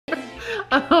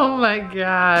Oh my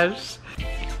gosh.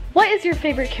 What is your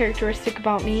favorite characteristic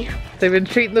about me? They've been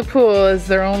treating the pool as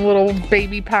their own little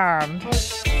baby pond.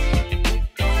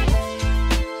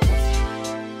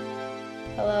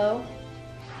 Hello.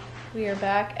 We are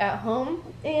back at home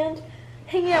and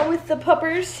hanging out with the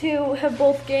puppers who have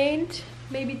both gained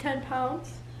maybe 10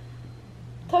 pounds.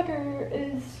 Tucker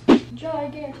is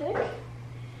gigantic.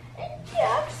 And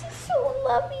Jax is so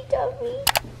lovey-dovey.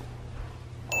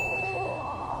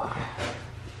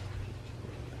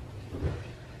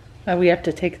 We have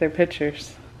to take their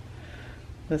pictures.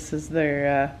 This is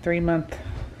their 3-month.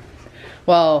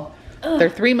 Well, they're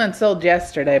 3 months old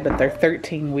yesterday, but they're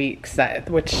 13 weeks,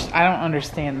 which I don't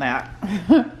understand that.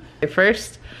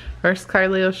 First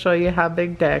Karli will show you how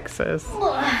big Dax is.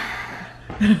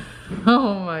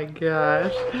 Oh my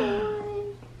gosh.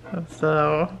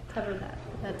 So. Cover that.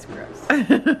 That's gross.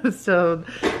 So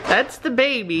that's the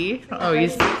baby. Oh,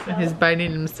 he's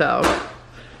biting himself.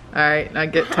 All right, now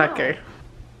get Tucker.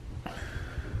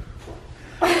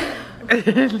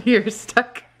 You're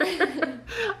stuck.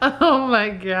 Oh my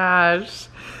gosh.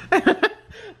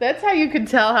 That's how you can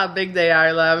tell how big they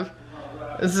are, love.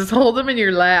 Is just hold them in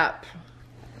your lap.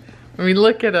 I mean,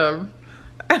 look at them.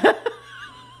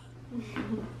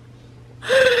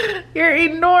 You're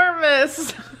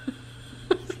enormous.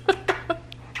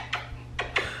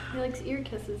 He likes ear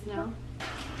kisses now.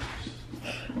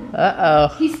 Uh-oh.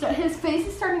 His face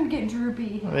is starting to get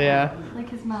droopy. Yeah. Like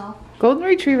his mouth. Golden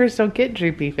retrievers don't get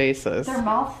droopy faces. Their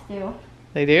mouths do.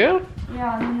 They do?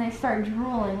 Yeah, and then they start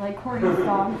drooling like Courtney's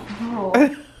dogs drool.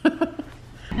 I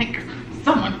think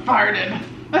someone farted.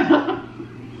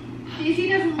 Daisy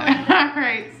doesn't like that.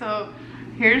 Alright, so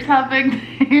here's how big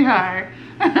they are.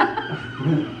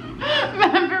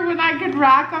 Remember when I could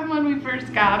rock them when we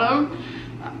first got them?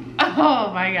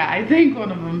 Oh my god, I think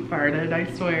one of them farted, I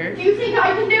swear. Do you think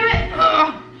I can do it?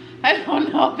 Oh, I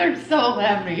don't know, they're so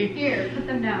heavy. Here, put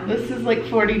them down. This is like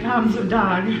 40 pounds of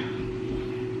dog.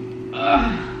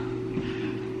 Ugh.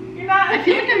 You're not. I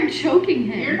feel like I'm choking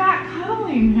him. You're not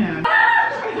cuddling him.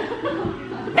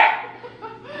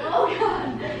 Oh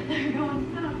god, they're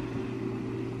going down.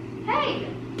 Hey!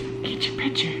 Get your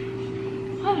picture.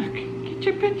 Look, get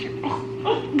your picture. Oh.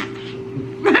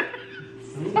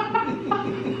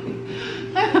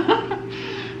 I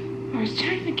was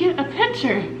trying to get a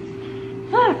picture.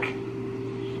 Look,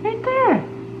 right there.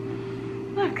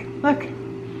 Look, look,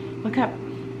 look up.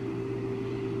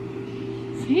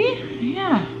 See?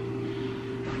 Yeah.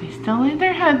 They still lay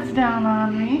their heads down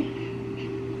on me.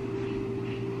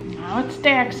 Now it's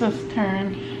Dax's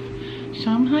turn.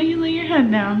 Show them how you lay your head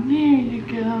down. There you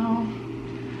go.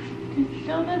 Just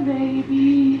show the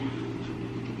baby.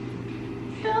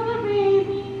 Show the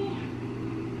baby.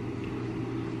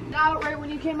 Out right when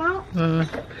you came out?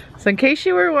 So in case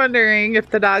you were wondering if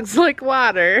the dogs like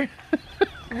water,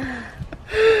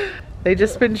 they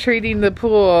just been treating the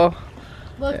pool.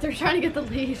 Look, they're trying to get the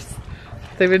leaves.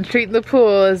 They've been treating the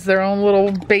pool as their own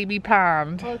little baby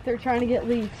pond. Look, they're trying to get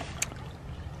leaves.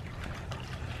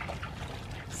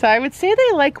 So I would say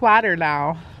they like water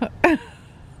now.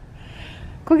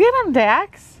 Go get them,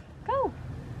 Dax. Go.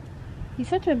 He's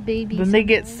such a baby. Then they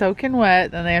get soaking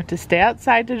wet, then they have to stay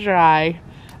outside to dry.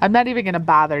 I'm not even going to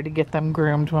bother to get them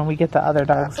groomed when we get the other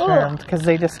dogs groomed because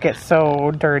they just get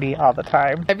so dirty all the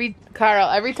time.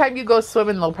 Carl, every time you go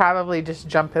swimming, they'll probably just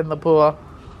jump in the pool.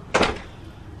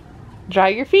 Dry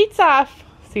your feet off.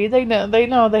 See, they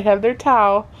know they have their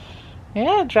towel.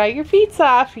 Yeah, dry your feet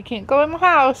off. You can't go in the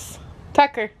house.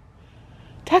 Tucker.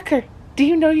 Tucker, do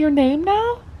you know your name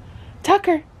now?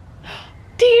 Tucker,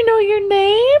 do you know your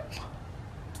name?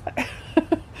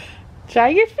 Dry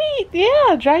your feet.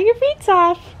 Yeah, dry your feet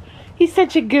off. He's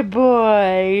such a good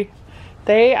boy.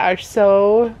 They are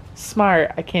so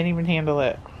smart. I can't even handle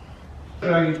it.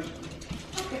 Look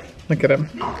at him.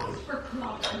 I don't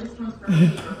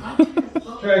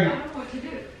know what to do.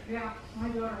 Yeah, my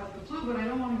daughter has the flu, but I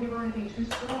don't want to give her anything too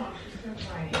strong. She's going to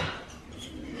try it.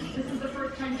 This is the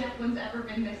first time Declan's ever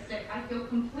been this sick. I feel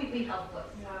completely helpless.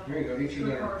 Here you go, eat your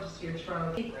dinner. To your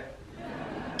throat.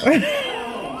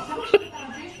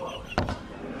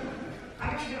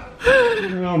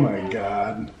 Oh my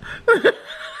god.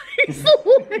 He's his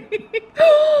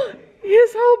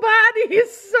whole body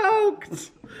is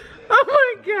soaked. Oh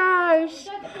my gosh.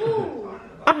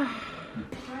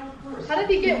 How did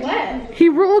he get wet? He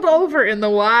rolled over in the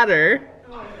water.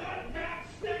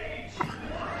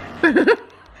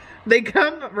 They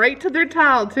come right to their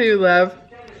towel too, love.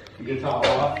 You get towel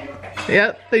off?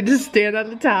 Yep, they just stand on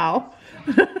the towel.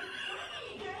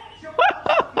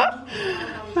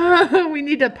 We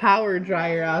need a power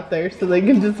dryer out there so they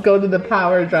can just go to the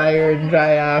power dryer and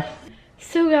dry off.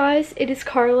 So guys, it is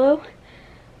Carlo.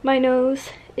 My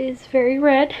nose is very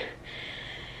red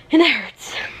and it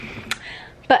hurts.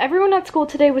 But everyone at school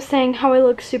today was saying how I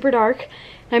look super dark.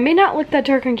 I may not look that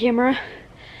dark on camera,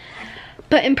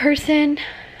 but in person.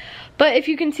 But if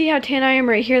you can see how tan I am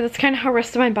right here, that's kind of how the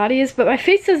rest of my body is. But my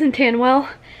face doesn't tan well.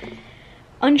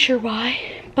 Unsure why,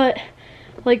 but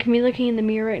like me looking in the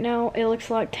mirror right now, it looks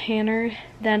a lot tanner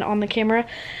than on the camera.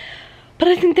 But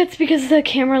I think that's because the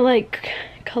camera like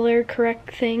color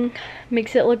correct thing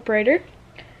makes it look brighter.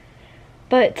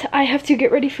 But I have to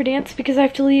get ready for dance because I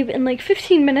have to leave in like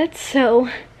 15 minutes, so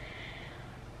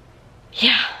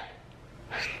yeah.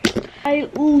 I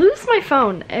lose my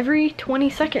phone every 20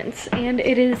 seconds and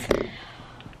it is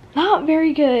not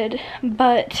very good,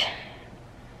 but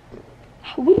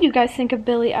what do you guys think of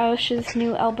Billie Eilish's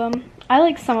new album? I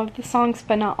like some of the songs,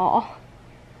 but not all.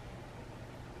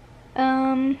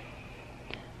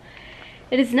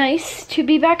 It is nice to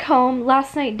be back home.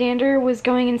 Last night, Dander was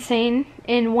going insane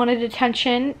and wanted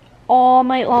attention all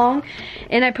night long,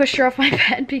 and I pushed her off my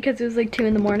bed because it was like 2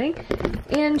 in the morning,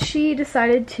 and she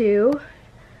decided to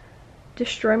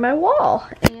destroy my wall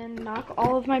and knock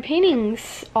all of my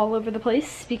paintings all over the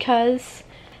place because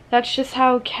that's just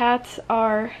how cats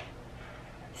are.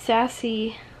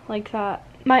 Sassy like that.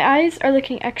 My eyes are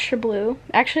looking extra blue.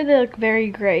 Actually, they look very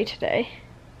gray today.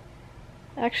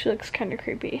 Actually looks kind of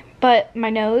creepy. But my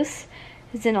nose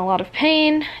is in a lot of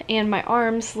pain and my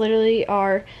arms literally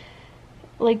are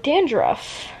like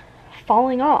dandruff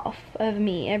falling off of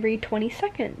me every 20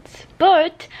 seconds.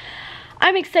 But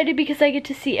I'm excited because I get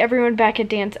to see everyone back at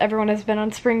dance. Everyone has been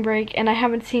on spring break and I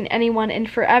haven't seen anyone in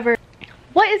forever.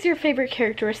 What is your favorite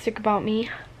characteristic about me?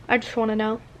 I just want to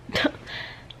know.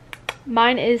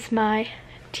 Mine is my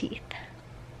teeth.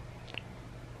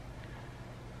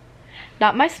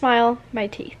 Not my smile, my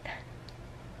teeth.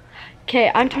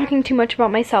 Okay, I'm talking too much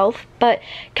about myself, but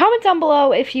comment down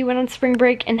below if you went on spring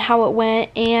break and how it went,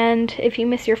 and if you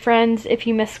miss your friends, if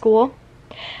you miss school.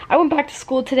 I went back to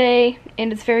school today,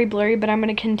 and it's very blurry, but I'm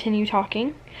going to continue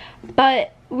talking.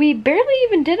 But we barely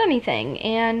even did anything,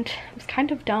 and it was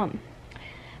kind of dumb.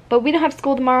 But we don't have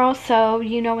school tomorrow, so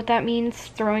you know what that means,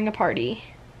 throwing a party.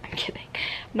 I'm kidding.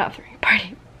 I'm not throwing a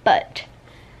party. But,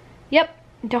 yep,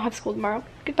 don't have school tomorrow.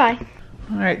 Goodbye.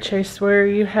 Alright, Chase, where are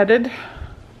you headed?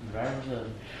 Driver's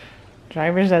ed.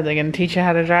 Driver's ed. They gonna teach you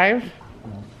how to drive?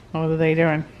 What are they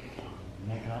doing?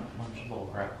 Making up a bunch of bull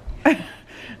crap.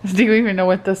 Do you even know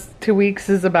what this 2 weeks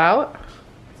is about?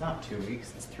 It's not 2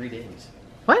 weeks, it's 3 days.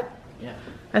 What? Yeah.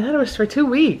 I thought it was for 2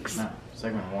 weeks. No,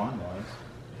 segment 1 was.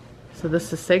 So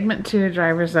this is segment 2 of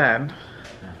driver's ed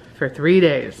Yeah. for 3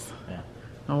 days. Yeah.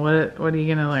 And what are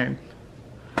you gonna learn?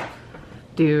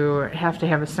 Do you have to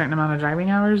have a certain amount of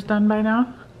driving hours done by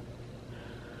now?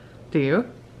 Do you?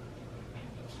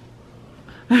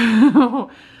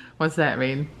 What's that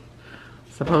mean?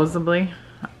 Supposedly?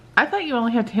 I thought you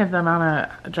only had to have the amount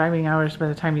of driving hours by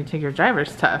the time you take your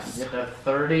driver's test. You have to have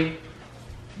 30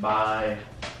 by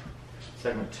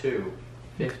segment 2,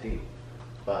 50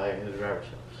 by the driver's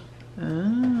test.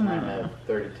 And I Oh, have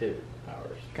 32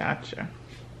 hours. gotcha.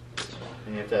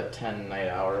 And you have to have 10 night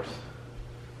hours.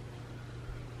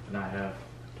 And I have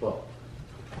 12.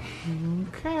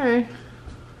 Okay.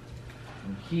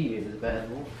 And he is a bad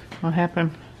wolf. What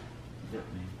happened? He bit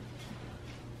me.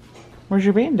 Where's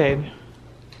your Band-Aid?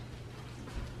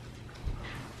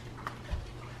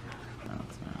 No,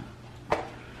 it's not.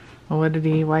 Well,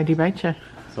 why'd he bite you?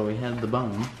 So we had the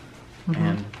bone,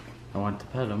 and I went to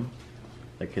pet him,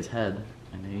 like his head,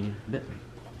 and he bit me.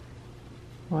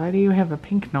 Why do you have a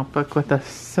pink notebook with a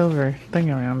silver thing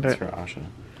around It's it? for Asha.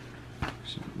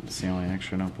 It's the only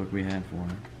extra notebook we had for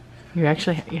her. You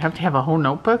have to have a whole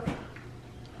notebook?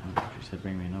 She said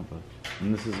bring me a notebook.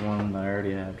 And this is one that I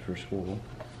already had for school.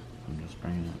 I'm just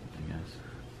bringing it, I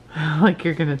guess. Like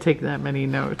you're gonna take that many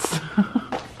notes.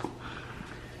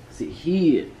 See,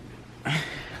 he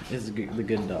is the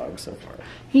good dog so far.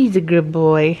 He's a good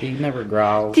boy. He never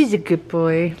growls. He's a good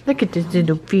boy. Look at this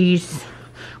little piece.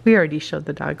 We already showed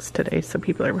the dogs today, so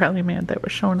people are probably mad that we're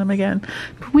showing them again.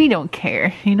 But we don't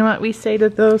care. You know what we say to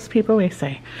those people? We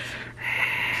say,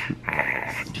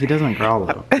 He doesn't growl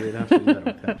though. We'd have to do that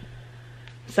with him.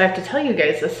 So I have to tell you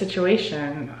guys the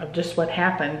situation of just what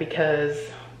happened, because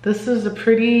this is a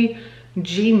pretty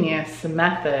genius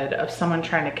method of someone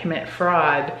trying to commit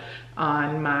fraud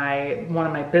on one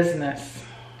of my business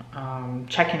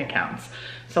checking accounts.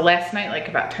 So last night, like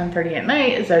about 10:30 at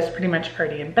night, as I was pretty much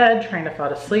already in bed trying to fall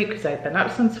asleep because I'd been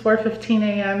up since 4:15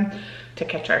 a.m. to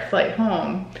catch our flight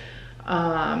home.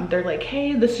 They're like,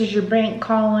 hey, this is your bank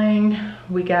calling.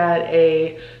 We got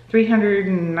a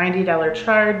 $390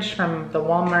 charge from the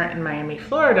Walmart in Miami,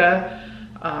 Florida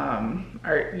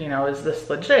or, you know, is this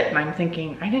legit? And I'm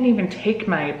thinking, I didn't even take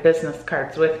my business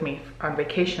cards with me on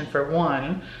vacation, for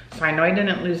one, so I know I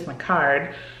didn't lose my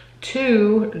card.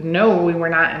 Two, no, we were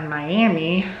not in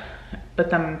Miami, but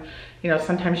then, you know,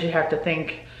 sometimes you have to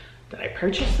think, did I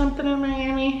purchase something in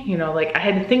Miami? You know, like I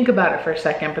had to think about it for a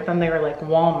second, but then they were like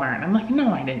Walmart. And I'm like,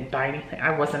 no, I didn't buy anything.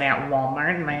 I wasn't at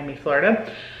Walmart in Miami,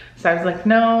 Florida. So I was like,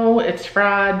 no, it's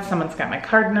fraud. Someone's got my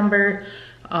card number.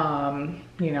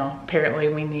 You know, apparently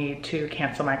we need to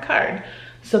cancel my card.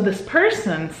 So this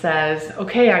person says,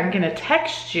 okay, I'm gonna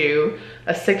text you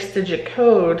a 6-digit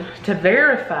code to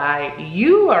verify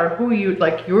you are who you,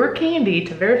 like your Candi,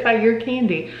 to verify your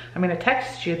Candi. I'm gonna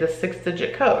text you the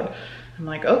 6-digit code. I'm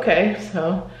like, okay,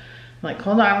 so I'm like,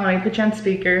 hold on, let me put you on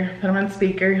speaker, put them on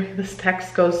speaker. This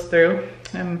text goes through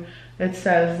and it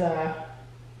says,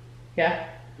 yeah,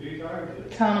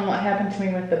 telling them what happened to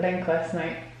me with the bank last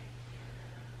night.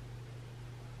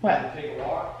 What? Take a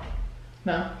walk.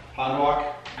 No. Pond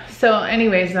walk. So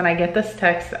anyways, then I get this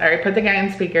text, I put the guy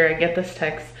on speaker, I get this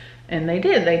text, and they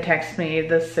text me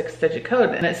the 6-digit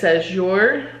code, and it says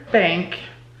your bank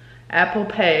Apple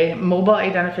Pay mobile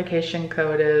identification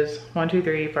code is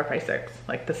 123456,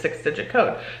 like the 6-digit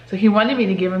code. So he wanted me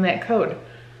to give him that code.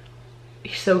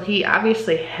 So he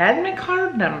obviously had my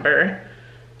card number,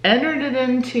 entered it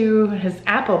into his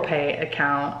Apple Pay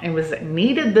account, and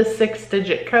needed the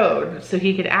 6-digit code so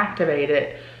he could activate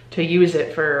it to use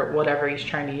it for whatever he's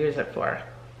trying to use it for.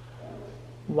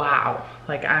 Wow.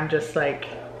 Like, I'm just like,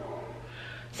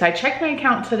 so I checked my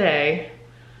account today.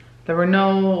 There were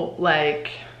no like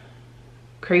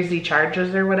crazy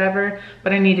charges or whatever,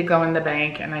 but I need to go in the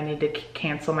bank and I need to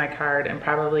cancel my card and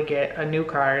probably get a new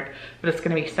card. But it's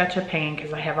gonna be such a pain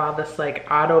because I have all this like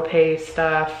auto pay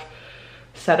stuff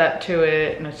set up to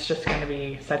it, and it's just gonna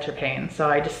be such a pain. So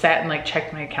I just sat and like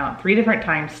checked my account 3 different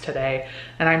times today,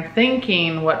 and I'm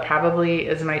thinking what probably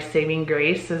is my saving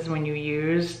grace is when you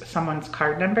use someone's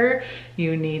card number,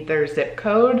 you need their zip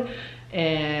code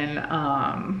and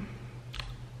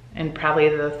probably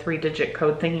the 3-digit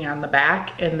code thingy on the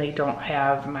back, and they don't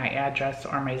have my address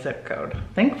or my zip code.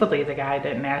 Thankfully, the guy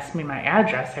didn't ask me my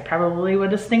address. I probably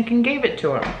would have stinking gave it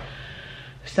to him.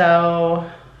 So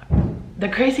the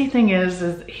crazy thing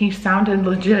is he sounded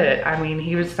legit. I mean,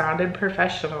 he sounded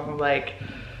professional. Like,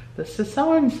 this is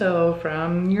so-and-so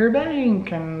from your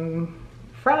bank and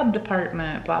fraud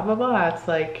department, blah, blah, blah. It's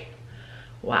like,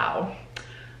 wow.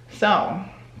 So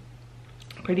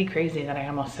pretty crazy that I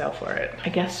almost fell for it. I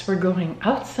guess we're going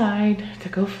outside to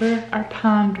go for our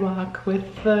pond walk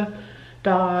with the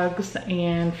dogs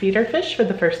and feed our fish for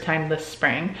the first time this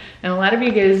spring. And a lot of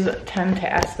you guys tend to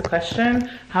ask the question,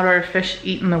 how do our fish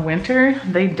eat in the winter?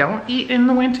 They don't eat in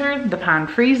the winter. The pond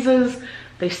freezes,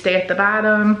 they stay at the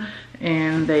bottom,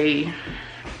 and they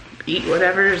eat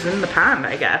whatever's in the pond,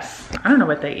 I guess. I don't know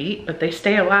what they eat, but they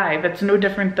stay alive. It's no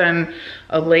different than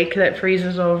a lake that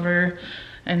freezes over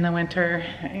in the winter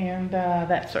and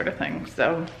that sort of thing.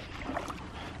 So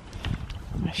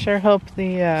I sure hope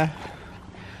the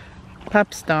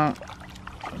pups don't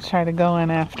try to go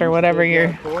in after whatever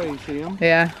you're. Boy, you see him?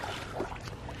 Yeah.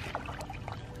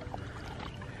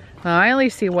 Well, I only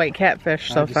see white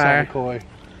catfish so far. Koi.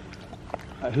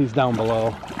 He's down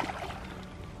below.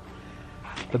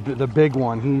 The big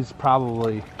one, he's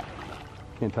probably,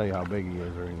 can't tell you how big he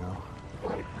is right now.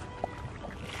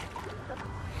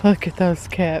 Look at those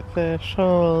catfish,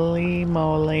 holy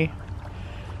moly.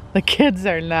 The kids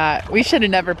are not, we should have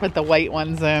never put the white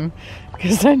ones in,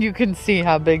 because then you can see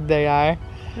how big they are.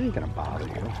 They ain't gonna bother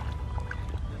you.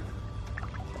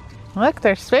 Look,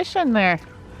 there's fish in there.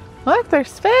 Look,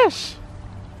 there's fish.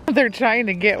 They're trying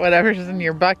to get whatever's in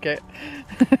your bucket.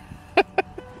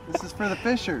 This is for the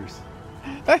fishers.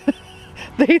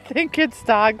 They think it's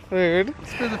dog food.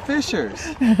 It's for the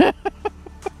fishers.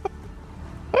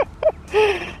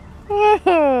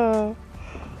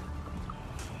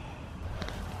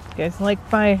 You guys like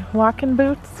my walking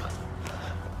boots?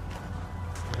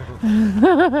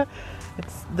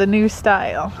 It's the new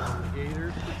style.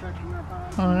 Gators protecting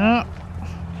that pond.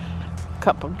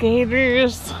 Couple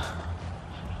gators.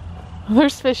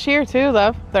 There's fish here too,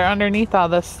 though. They're underneath all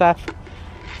this stuff.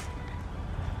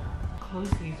 Close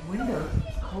these windows.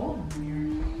 It's cold in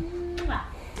here.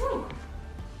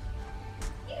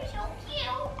 You're so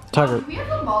cute. Tucker. Do we have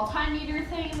a multimeter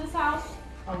thing in this house?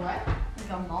 A what? Like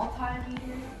a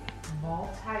multimeter?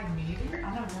 Multimeter?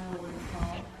 I don't know what it's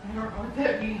called. I don't know what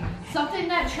that means. Something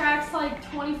that tracks like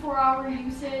 24-hour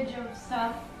usage of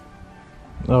stuff.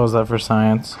 Oh, is that for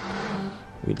science?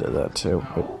 We did that too.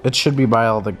 But it should be by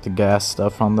all the gas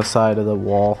stuff on the side of the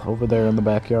wall over there in the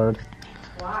backyard.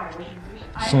 Why?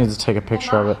 Just need to take a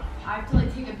picture of it. I have to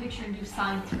like take a picture and do science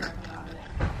science grip about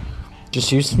it.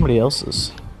 Just use somebody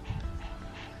else's.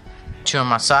 Chewing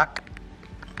my sock.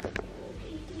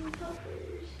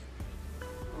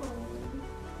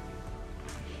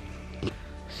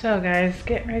 So guys,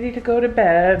 getting ready to go to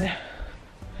bed.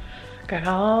 Got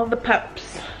all the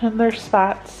pups in their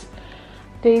spots.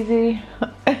 Daisy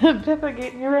and Pippa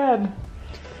getting your red.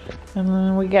 And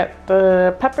then we got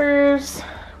the peppers.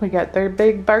 We got their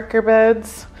big Barker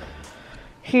beds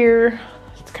here.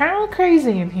 It's kind of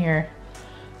crazy in here.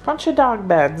 Bunch of dog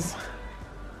beds.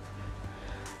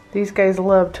 These guys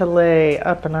love to lay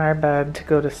up in our bed to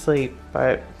go to sleep,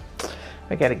 but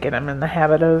we gotta get them in the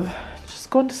habit of just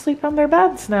going to sleep on their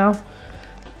beds now.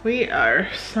 We are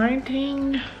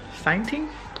signing.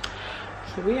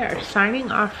 So we are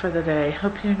signing off for the day.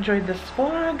 Hope you enjoyed this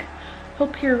vlog.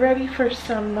 Hope you're ready for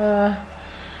some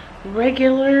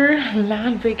regular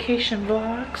non-vacation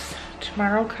vlogs.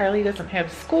 Tomorrow Karli doesn't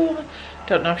have school.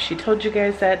 Don't know if she told you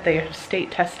guys that. They have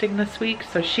state testing this week,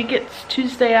 so she gets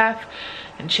Tuesday off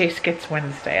and Chase gets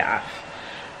Wednesday off.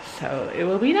 So it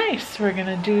will be nice. I'm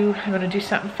gonna do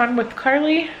something fun with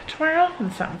Karli tomorrow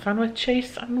and something fun with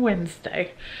Chase on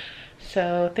Wednesday.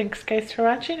 So thanks guys for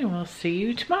watching, and we'll see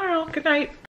you tomorrow. Good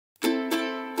night.